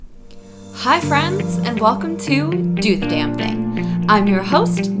Hi friends, and welcome to Do the Damn Thing. I'm your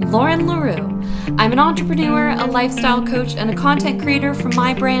host, Lauren LaRue. I'm an entrepreneur, a lifestyle coach, and a content creator from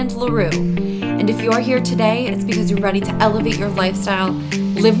my brand, LaRue. And if you are here today, it's because you're ready to elevate your lifestyle,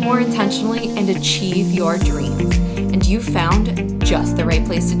 live more intentionally, and achieve your dreams. And you found just the right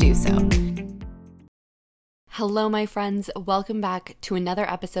place to do so. Hello, my friends. Welcome back to another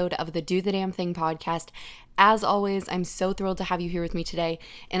episode of the Do the Damn Thing podcast. As always, I'm so thrilled to have you here with me today,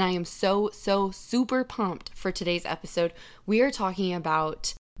 and I am so super pumped for today's episode. We are talking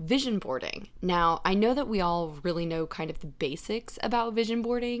about vision boarding. Now, I know that we all really know kind of the basics about vision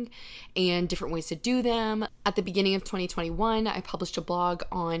boarding and different ways to do them. At the beginning of 2021, I published a blog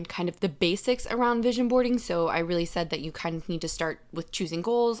on kind of the basics around vision boarding. So I really said that you kind of need to start with choosing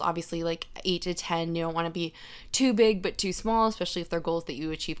goals, obviously like 8 to 10. You don't want to be too big but too small, especially if they're goals that you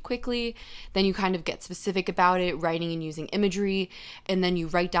achieve quickly. Then you kind of get specific about it, writing and using imagery, and then you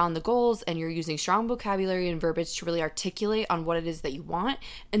write down the goals and you're using strong vocabulary and verbiage to really articulate on what it is that you want.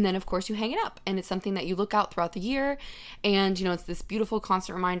 And then, of course, you hang it up, and it's something that you look out throughout the year. And, it's this beautiful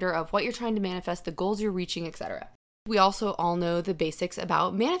constant reminder of what you're trying to manifest, the goals you're reaching, etc. We also all know the basics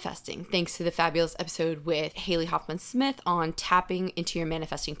about manifesting, thanks to the fabulous episode with Haley Hoffman-Smith on tapping into your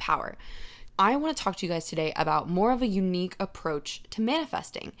manifesting power. I want to talk to you guys today about more of a unique approach to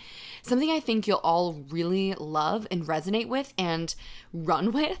manifesting. Something I think you'll all really love and resonate with and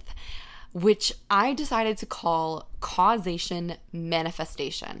run with, which I decided to call causation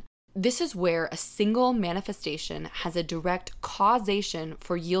manifestation. This is where a single manifestation has a direct causation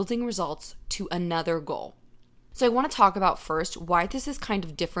for yielding results to another goal. So I want to talk about first why this is kind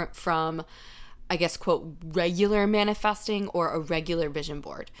of different from, I guess, quote, regular manifesting or a regular vision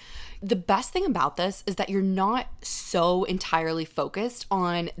board. The best thing about this is that you're not so entirely focused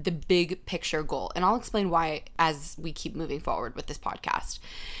on the big picture goal. And I'll explain why as we keep moving forward with this podcast.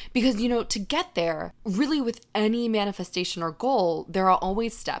 Because, to get there, really with any manifestation or goal, there are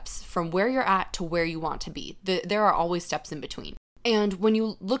always steps from where you're at to where you want to be. There are always steps in between. And when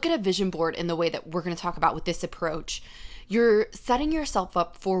you look at a vision board in the way that we're going to talk about with this approach, you're setting yourself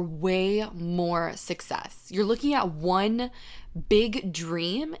up for way more success. You're looking at one big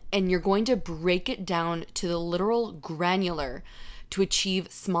dream and you're going to break it down to the literal granular to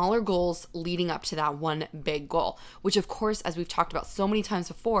achieve smaller goals leading up to that one big goal, which of course, as we've talked about so many times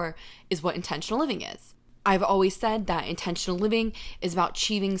before, is what intentional living is. I've always said that intentional living is about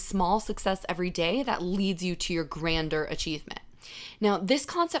achieving small success every day that leads you to your grander achievement. Now, this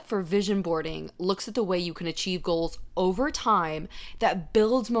concept for vision boarding looks at the way you can achieve goals over time that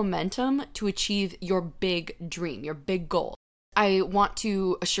builds momentum to achieve your big dream, your big goal. I want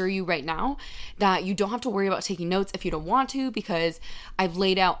to assure you right now that you don't have to worry about taking notes if you don't want to, because I've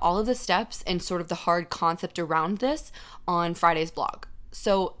laid out all of the steps and sort of the hard concept around this on Friday's blog.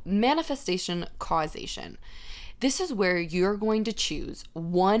 So, manifestation causation. This is where you're going to choose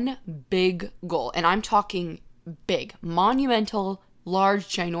one big goal, and I'm talking big, monumental, large,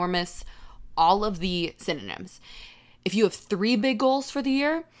 ginormous, all of the synonyms. If you have 3 big goals for the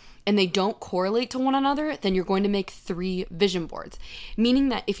year and they don't correlate to one another, then you're going to make 3 vision boards, meaning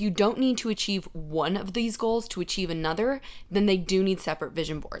that if you don't need to achieve one of these goals to achieve another, then they do need separate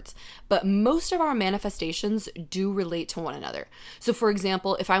vision boards. But most of our manifestations do relate to one another. So for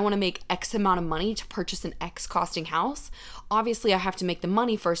example, if I want to make X amount of money to purchase an X costing house, obviously I have to make the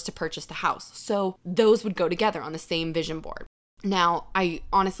money first to purchase the house. So those would go together on the same vision board. Now, I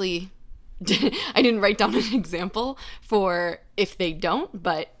honestly, I didn't write down an example for if they don't,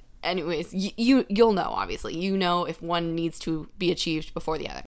 but anyways, you'll know, obviously. You know if one needs to be achieved before the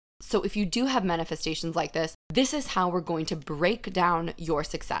other. So if you do have manifestations like this is how we're going to break down your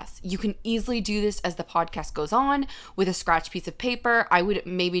success. You can easily do this as the podcast goes on with a scratch piece of paper. I would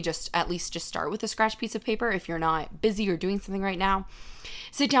maybe at least start with a scratch piece of paper if you're not busy or doing something right now.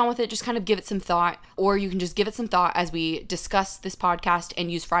 Sit down with it, just kind of give it some thought, or you can just give it some thought as we discuss this podcast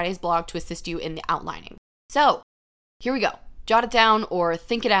and use Friday's blog to assist you in the outlining. So here we go. Jot it down or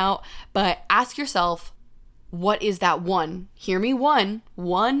think it out, but ask yourself, what is that one? Hear me, one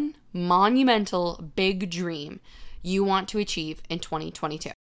monumental big dream you want to achieve in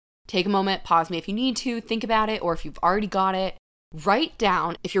 2022. Take a moment, pause me if you need to, think about it, or if you've already got it. Write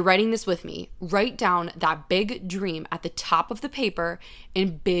down, if you're writing this with me, write down that big dream at the top of the paper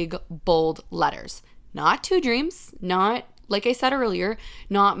in big, bold letters. Not 2 dreams, not, like I said earlier,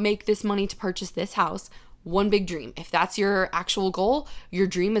 not make this money to purchase this house. One big dream. If that's your actual goal, your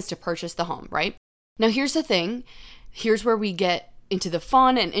dream is to purchase the home, right? Now, here's the thing. Here's where we get into the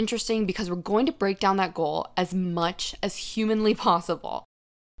fun and interesting, because we're going to break down that goal as much as humanly possible.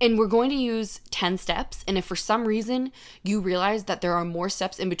 And we're going to use 10 steps. And if for some reason you realize that there are more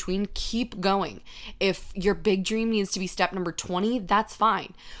steps in between, keep going. If your big dream needs to be step number 20, that's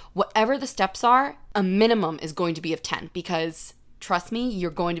fine. Whatever the steps are, a minimum is going to be of 10, because trust me,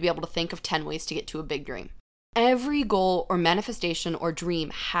 you're going to be able to think of 10 ways to get to a big dream. Every goal or manifestation or dream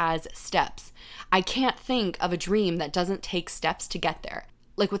has steps. I can't think of a dream that doesn't take steps to get there.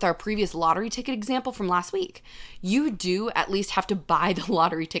 Like with our previous lottery ticket example from last week, you do at least have to buy the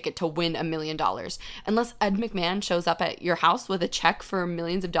lottery ticket to win $1 million. Unless Ed McMahon shows up at your house with a check for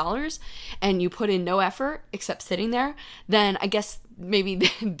millions of dollars and you put in no effort except sitting there, then I guess maybe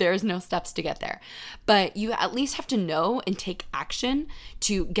there's no steps to get there. But you at least have to know and take action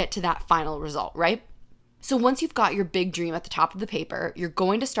to get to that final result, right? So once you've got your big dream at the top of the paper, you're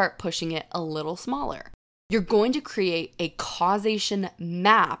going to start pushing it a little smaller. You're going to create a causation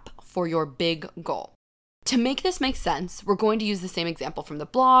map for your big goal. To make this make sense, we're going to use the same example from the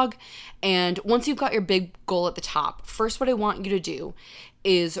blog. And once you've got your big goal at the top, first what I want you to do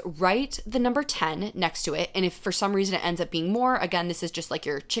is write the number 10 next to it. And if for some reason it ends up being more, again, this is just like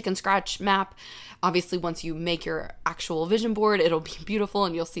your chicken scratch map. Obviously, once you make your actual vision board, it'll be beautiful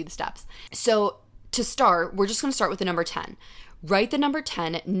and you'll see the steps. So to start, we're just going to start with the number 10. Write the number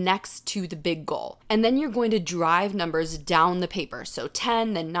 10 next to the big goal. And then you're going to drive numbers down the paper. So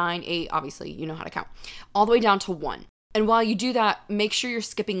 10, then 9, 8, obviously you know how to count, all the way down to 1. And while you do that, make sure you're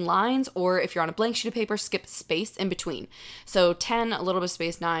skipping lines, or if you're on a blank sheet of paper, skip space in between. So 10, a little bit of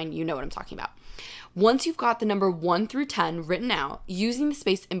space, 9, you know what I'm talking about. Once you've got the number 1 through 10 written out, using the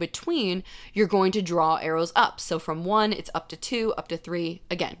space in between, you're going to draw arrows up. So from 1, it's up to 2, up to 3.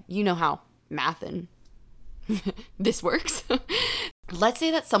 Again, you know how math and this works. Let's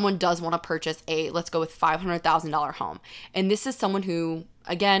say that someone does want to purchase let's go with $500,000 home. And this is someone who,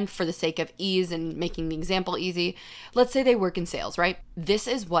 again, for the sake of ease and making the example easy, let's say they work in sales, right? This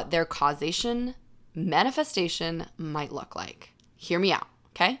is what their causation manifestation might look like. Hear me out,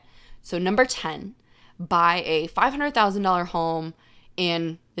 okay? So number 10, buy a $500,000 home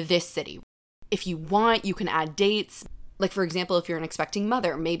in this city. If you want, you can add dates. Like, for example, if you're an expecting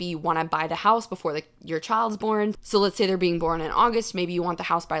mother, maybe you want to buy the house before your child's born. So let's say they're being born in August. Maybe you want the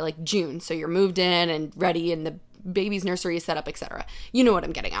house by like June. So you're moved in and ready and the baby's nursery is set up, etc. You know what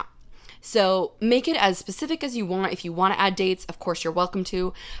I'm getting at. So make it as specific as you want. If you want to add dates, of course, you're welcome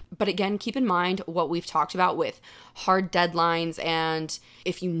to. But again, keep in mind what we've talked about with hard deadlines. And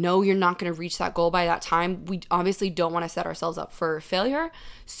if you know you're not going to reach that goal by that time, we obviously don't want to set ourselves up for failure.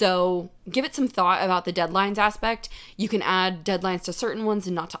 So give it some thought about the deadlines aspect. You can add deadlines to certain ones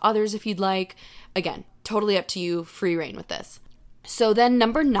and not to others if you'd like. Again, totally up to you, free reign with this. So then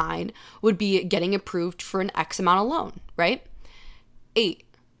number 9 would be getting approved for an X amount of loan, right? 8.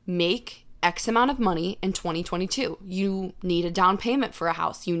 Make X amount of money in 2022. You need a down payment for a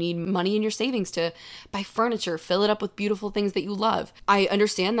house. You need money in your savings to buy furniture, fill it up with beautiful things that you love. I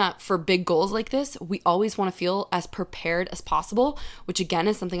understand that for big goals like this, we always want to feel as prepared as possible, which again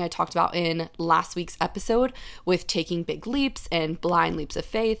is something I talked about in last week's episode with taking big leaps and blind leaps of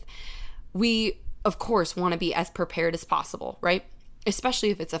faith. We, of course, want to be as prepared as possible, right?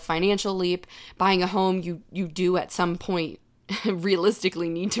 Especially if it's a financial leap. Buying a home, you do at some point realistically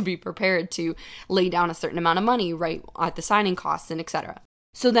need to be prepared to lay down a certain amount of money right at the signing costs and etc.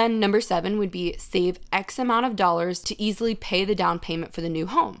 So then number 7 would be save X amount of dollars to easily pay the down payment for the new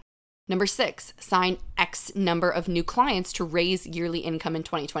home. Number 6, sign X number of new clients to raise yearly income in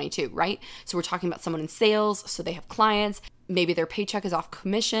 2022, right? So we're talking about someone in sales, so they have clients, maybe their paycheck is off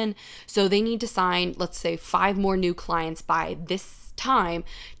commission, so they need to sign, let's say, 5 more new clients by this time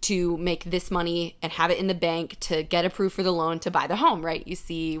to make this money and have it in the bank to get approved for the loan to buy the home, right? You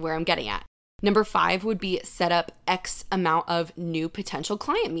see where I'm getting at. Number 5 would be set up X amount of new potential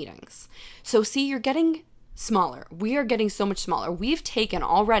client meetings. So see, you're getting smaller. We are getting so much smaller. We've taken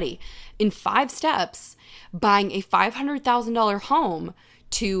already in 5 steps buying a $500,000 home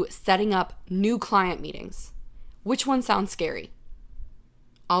to setting up new client meetings. Which one sounds scary?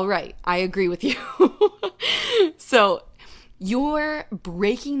 All right, I agree with you. So you're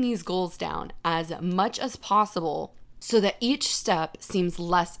breaking these goals down as much as possible so that each step seems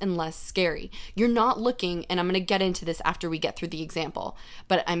less and less scary. You're not looking, and I'm going to get into this after we get through the example,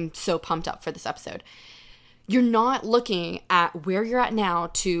 but I'm so pumped up for this episode. You're not looking at where you're at now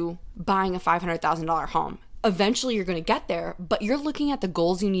to buying a $500,000 home. Eventually you're going to get there, but you're looking at the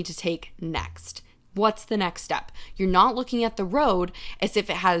goals you need to take next. What's the next step? You're not looking at the road as if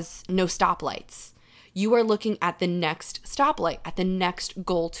it has no stoplights. You are looking at the next stoplight, at the next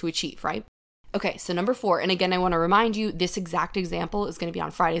goal to achieve, right? Okay, so number 4, and again, I want to remind you, this exact example is going to be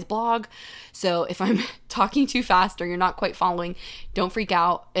on Friday's blog. So if I'm talking too fast or you're not quite following, don't freak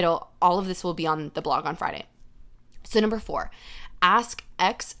out. All of this will be on the blog on Friday. So number 4, ask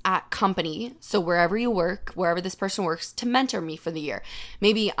X at company, so wherever you work, wherever this person works, to mentor me for the year.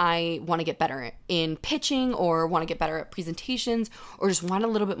 Maybe I want to get better in pitching or want to get better at presentations or just want a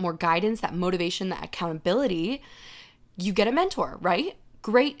little bit more guidance, that motivation, that accountability. You get a mentor, right?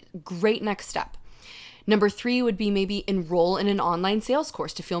 Great next step. Number 3 would be maybe enroll in an online sales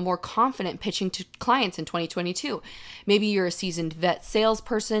course to feel more confident pitching to clients in 2022. Maybe you're a seasoned vet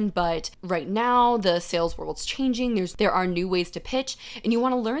salesperson, but right now the sales world's changing. There are new ways to pitch and you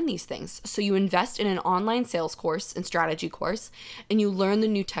want to learn these things. So you invest in an online sales course and strategy course and you learn the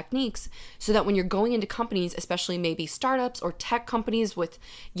new techniques so that when you're going into companies, especially maybe startups or tech companies with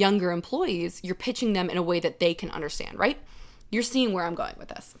younger employees, you're pitching them in a way that they can understand, right? You're seeing where I'm going with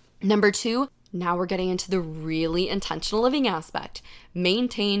this. Number 2, now we're getting into the really intentional living aspect.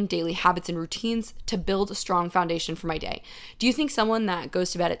 Maintain daily habits and routines to build a strong foundation for my day. Do you think someone that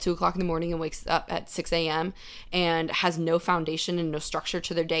goes to bed at 2 o'clock in the morning and wakes up at 6 a.m. and has no foundation and no structure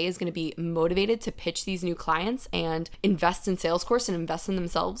to their day is going to be motivated to pitch these new clients and invest in sales course and invest in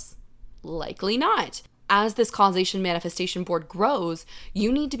themselves? Likely not. As this causation manifestation board grows,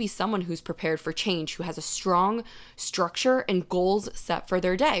 you need to be someone who's prepared for change, who has a strong structure and goals set for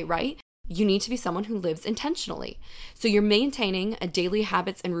their day, right? You need to be someone who lives intentionally. So you're maintaining a daily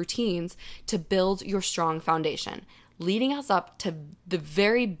habits and routines to build your strong foundation, leading us up to the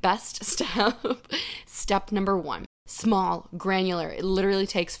very best step. Step number 1, small, granular. It literally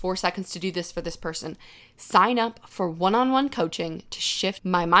takes 4 seconds to do this for this person. Sign up for one-on-one coaching to shift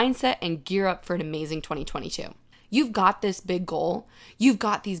my mindset and gear up for an amazing 2022. You've got this big goal. You've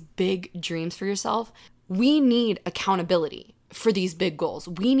got these big dreams for yourself. We need accountability for these big goals.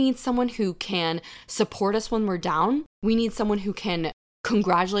 We need someone who can support us when we're down. We need someone who can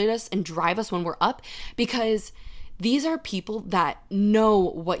congratulate us and drive us when we're up, because these are people that know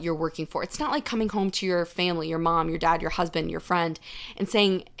what you're working for. It's not like coming home to your family, your mom, your dad, your husband, your friend, and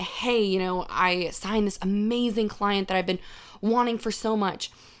saying, hey, I signed this amazing client that I've been wanting for so much.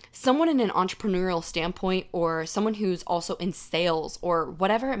 Someone in an entrepreneurial standpoint, or someone who's also in sales or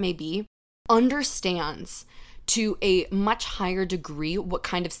whatever it may be, understands to a much higher degree what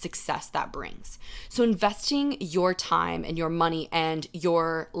kind of success that brings. So investing your time and your money and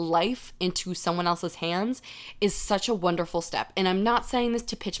your life into someone else's hands is such a wonderful step. And I'm not saying this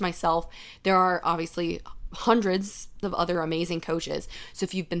to pitch myself. There are obviously hundreds of other amazing coaches. So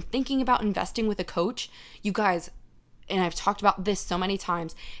if you've been thinking about investing with a coach, you guys, and I've talked about this so many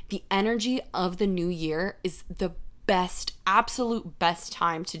times, the energy of the new year is the absolute best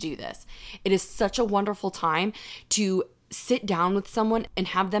time to do this. It is such a wonderful time to sit down with someone and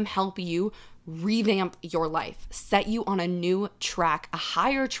have them help you revamp your life, set you on a new track, a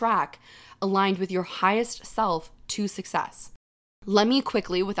higher track aligned with your highest self to success. Let me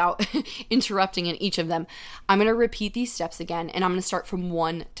quickly, without interrupting in each of them, I'm going to repeat these steps again, and I'm going to start from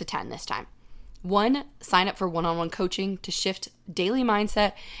 1 to 10 this time. 1, sign up for one-on-one coaching to shift daily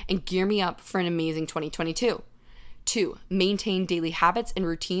mindset and gear me up for an amazing 2022. 2, maintain daily habits and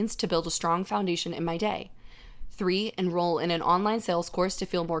routines to build a strong foundation in my day. 3, enroll in an online sales course to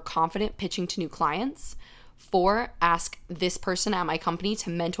feel more confident pitching to new clients. 4, ask this person at my company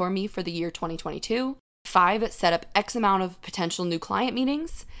to mentor me for the year 2022. 5, set up X amount of potential new client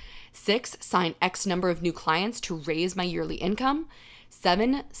meetings. 6, sign X number of new clients to raise my yearly income.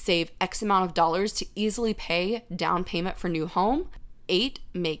 7, save X amount of dollars to easily pay down payment for new home. 8,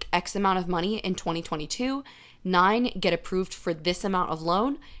 make X amount of money in 2022. 9, get approved for this amount of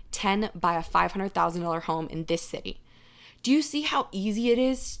loan. 10, buy a $500,000 home in this city. Do you see how easy it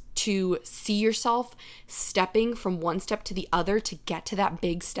is to see yourself stepping from one step to the other to get to that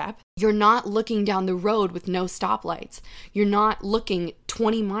big step? You're not looking down the road with no stoplights. You're not looking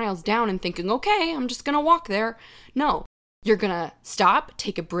 20 miles down and thinking, okay, I'm just going to walk there. No, you're going to stop,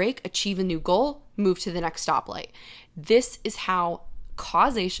 take a break, achieve a new goal, move to the next stoplight. This is how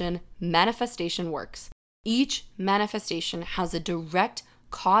causation manifestation works. Each manifestation has a direct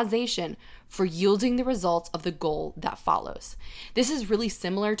causation for yielding the results of the goal that follows. This is really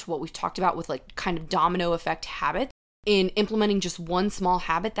similar to what we've talked about with kind of domino effect habits, in implementing just one small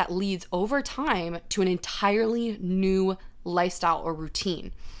habit that leads over time to an entirely new lifestyle or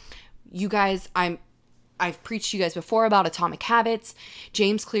routine. You guys, I I've preached to you guys before about Atomic Habits.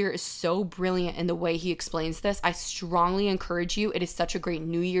 James Clear is so brilliant in the way he explains this. I strongly encourage you. It is such a great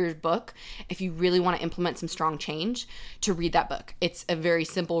New Year's book. If you really want to implement some strong change, to read that book. It's a very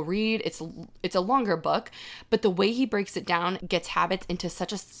simple read. It's a longer book, but the way he breaks it down gets habits into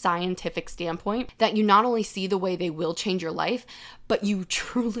such a scientific standpoint that you not only see the way they will change your life, but you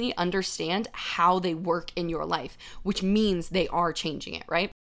truly understand how they work in your life, which means they are changing it,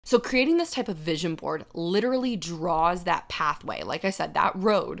 right? So creating this type of vision board literally draws that pathway, like I said, that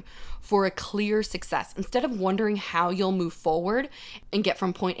road for a clear success. Instead of wondering how you'll move forward and get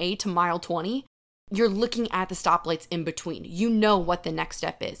from point A to mile 20, you're looking at the stoplights in between. You know what the next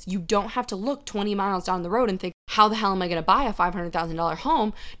step is. You don't have to look 20 miles down the road and think, how the hell am I going to buy a $500,000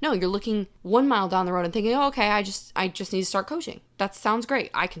 home? No, you're looking 1 mile down the road and thinking, oh, okay, I just need to start coaching. That sounds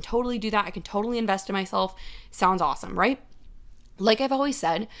great. I can totally do that. I can totally invest in myself. Sounds awesome, right? Like I've always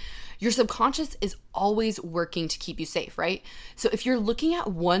said, your subconscious is always working to keep you safe, right? So if you're looking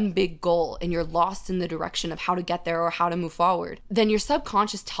at one big goal and you're lost in the direction of how to get there or how to move forward, then your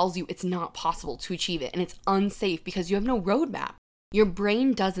subconscious tells you it's not possible to achieve it and it's unsafe because you have no roadmap. Your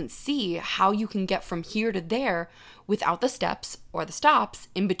brain doesn't see how you can get from here to there without the steps or the stops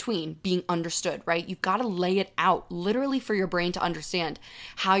in between being understood, right? You've got to lay it out literally for your brain to understand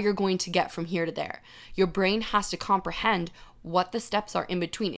how you're going to get from here to there. Your brain has to comprehend what the steps are in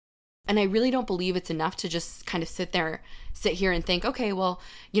between. And I really don't believe it's enough to just kind of sit here and think, okay, well,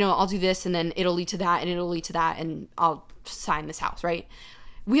 I'll do this and then it'll lead to that and it'll lead to that and I'll sign this house, right?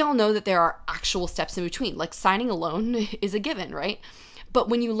 We all know that there are actual steps in between, like signing a loan is a given, right? But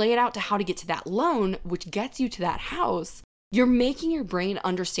when you lay it out to how to get to that loan, which gets you to that house, you're making your brain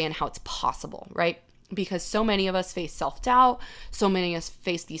understand how it's possible, right? Because so many of us face self-doubt, so many of us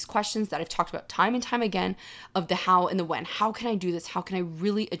face these questions that I've talked about time and time again of the how and the when. How can I do this? How can I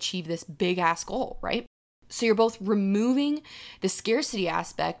really achieve this big ass goal, right? So you're both removing the scarcity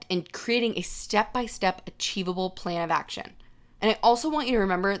aspect and creating a step-by-step achievable plan of action. And I also want you to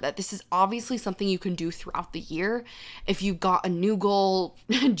remember that this is obviously something you can do throughout the year. If you've got a new goal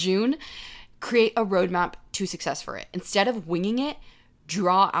June, create a roadmap to success for it. Instead of winging it,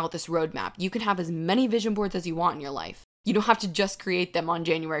 draw out this roadmap. You can have as many vision boards as you want in your life. You don't have to just create them on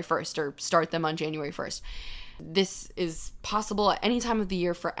January 1st or start them on January 1st. This is possible at any time of the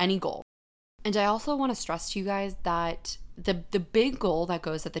year for any goal. And I also want to stress to you guys that the big goal that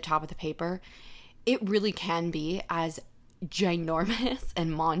goes at the top of the paper, it really can be as ginormous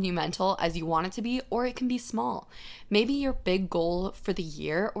and monumental as you want it to be, or it can be small. Maybe your big goal for the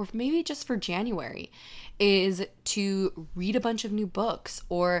year, or maybe just for January, is to read a bunch of new books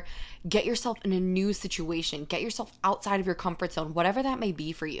or get yourself in a new situation, get yourself outside of your comfort zone, whatever that may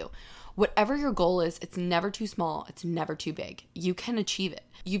be for you. Whatever your goal is, it's never too small, it's never too big. You can achieve it.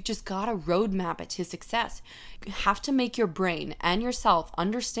 You've just got to roadmap it to success. You have to make your brain and yourself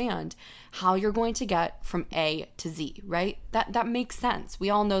understand how you're going to get from A to Z, right? That makes sense. We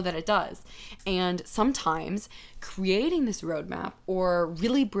all know that it does. And sometimes creating this roadmap or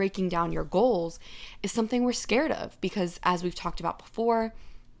really breaking down your goals is something we're scared of because, as we've talked about before,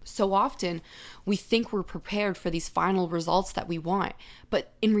 so often we think we're prepared for these final results that we want,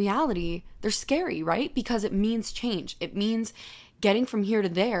 but in reality, they're scary, right? Because it means change. It means getting from here to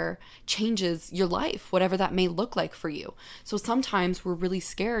there changes your life, whatever that may look like for you. So sometimes we're really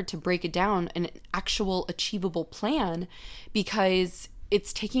scared to break it down in an actual achievable plan because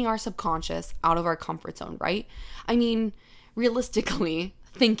it's taking our subconscious out of our comfort zone, right? I mean, realistically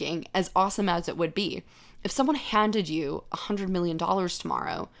thinking, as awesome as it would be, if someone handed you $100 million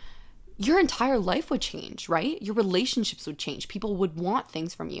tomorrow, your entire life would change, right? Your relationships would change. People would want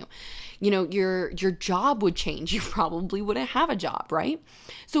things from you. Your job would change. You probably wouldn't have a job, right?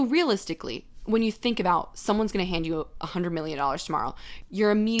 So realistically, when you think about someone's going to hand you $100 million tomorrow, your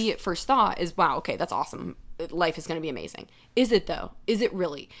immediate first thought is, wow, okay, that's awesome. Life is going to be amazing. Is it though? Is it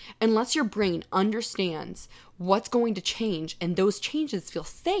really? Unless your brain understands what's going to change and those changes feel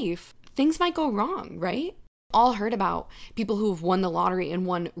safe, things might go wrong, right? All heard about people who have won the lottery and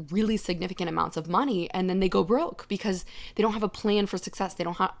won really significant amounts of money and then they go broke because they don't have a plan for success. They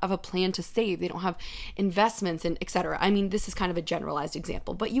don't have a plan to save. They don't have investments and etc. I mean, this is kind of a generalized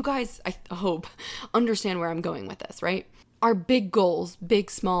example, but you guys, I hope, understand where I'm going with this, right? Our big goals,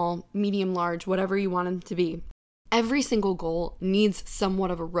 big, small, medium, large, whatever you want them to be, every single goal needs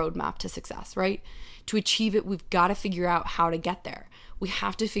somewhat of a roadmap to success, right? To achieve it, we've got to figure out how to get there. We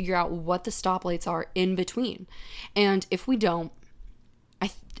have to figure out what the stoplights are in between. And if we don't,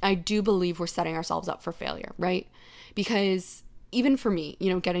 I do believe we're setting ourselves up for failure, right? Because even for me,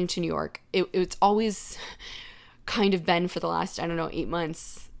 getting to New York, it's always kind of been for the last, 8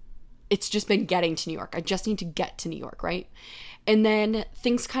 months, it's just been getting to New York. I just need to get to New York, right? And then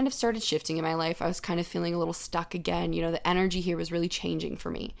things kind of started shifting in my life. I was kind of feeling a little stuck again. The energy here was really changing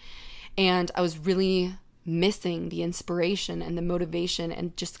for me. And I was really missing the inspiration and the motivation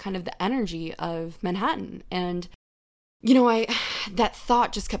and just kind of the energy of Manhattan. And that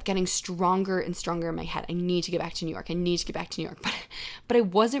thought just kept getting stronger and stronger in my head. I need to get back to New York. I need to get back to New York. But I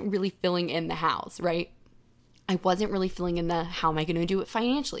wasn't really filling in the hows, right? I wasn't really filling in the how am I going to do it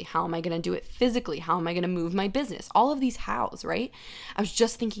financially? How am I going to do it physically? How am I going to move my business? All of these hows, right? I was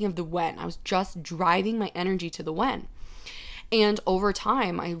just thinking of the when. I was just driving my energy to the when. And over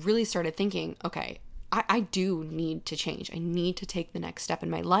time, I really started thinking, okay, I do need to change. I need to take the next step in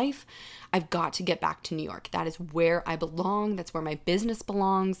my life. I've got to get back to New York. That is where I belong. That's where my business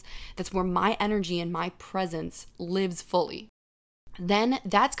belongs. That's where my energy and my presence lives fully. Then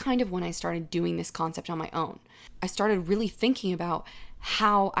that's kind of when I started doing this concept on my own. I started really thinking about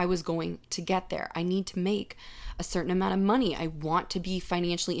how I was going to get there. I need to make a certain amount of money. I want to be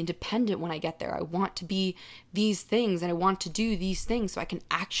financially independent when I get there. I want to be these things and I want to do these things so I can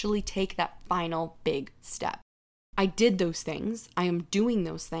actually take that final big step. I did those things. I am doing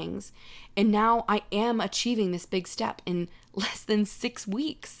those things. And now I am achieving this big step in less than 6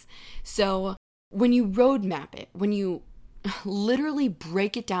 weeks. So when you roadmap it, when you literally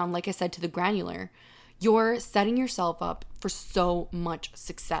break it down, like I said, to the granular, you're setting yourself up for so much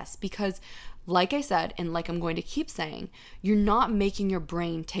success because, like I said, and like I'm going to keep saying, you're not making your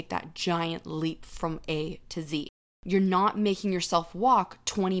brain take that giant leap from A to Z. You're not making yourself walk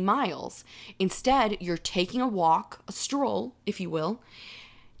 20 miles. Instead, you're taking a walk, a stroll, if you will,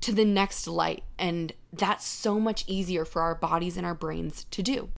 to the next light. And that's so much easier for our bodies and our brains to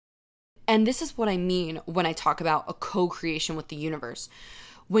do. And this is what I mean when I talk about a co-creation with the universe.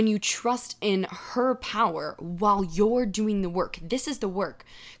 When you trust in her power while you're doing the work, this is the work,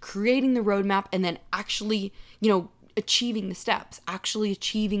 creating the roadmap and then actually, achieving the steps, actually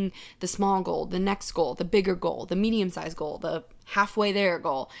achieving the small goal, the next goal, the bigger goal, the medium-sized goal, the halfway there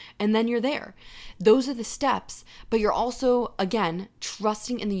goal, and then you're there. Those are the steps, but you're also, again,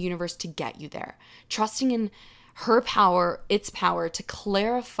 trusting in the universe to get you there, trusting in her power, its power to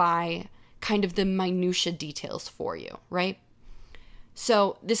clarify kind of the minutia details for you, right?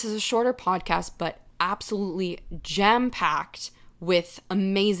 So this is a shorter podcast, but absolutely jam-packed with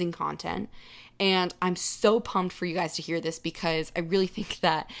amazing content. And I'm so pumped for you guys to hear this because I really think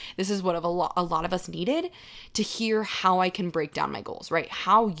that this is what a lot of us needed to hear how I can break down my goals, right?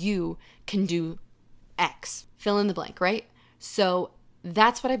 How you can do X, fill in the blank, right? So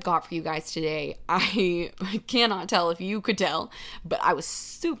that's what I've got for you guys today. I cannot tell if you could tell, but I was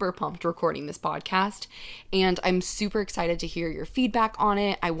super pumped recording this podcast and I'm super excited to hear your feedback on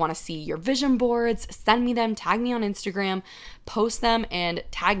it. I want to see your vision boards. Send me them, tag me on Instagram, post them and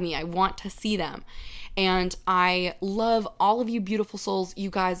tag me. I want to see them. And I love all of you beautiful souls.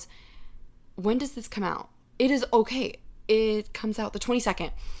 You guys, when does this come out? It comes out the 22nd.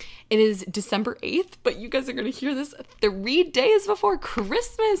 It is December 8th, but you guys are going to hear this 3 days before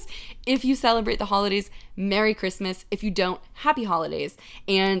Christmas. If you celebrate the holidays, Merry Christmas. If you don't, Happy Holidays.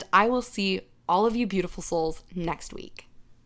 And I will see all of you beautiful souls next week.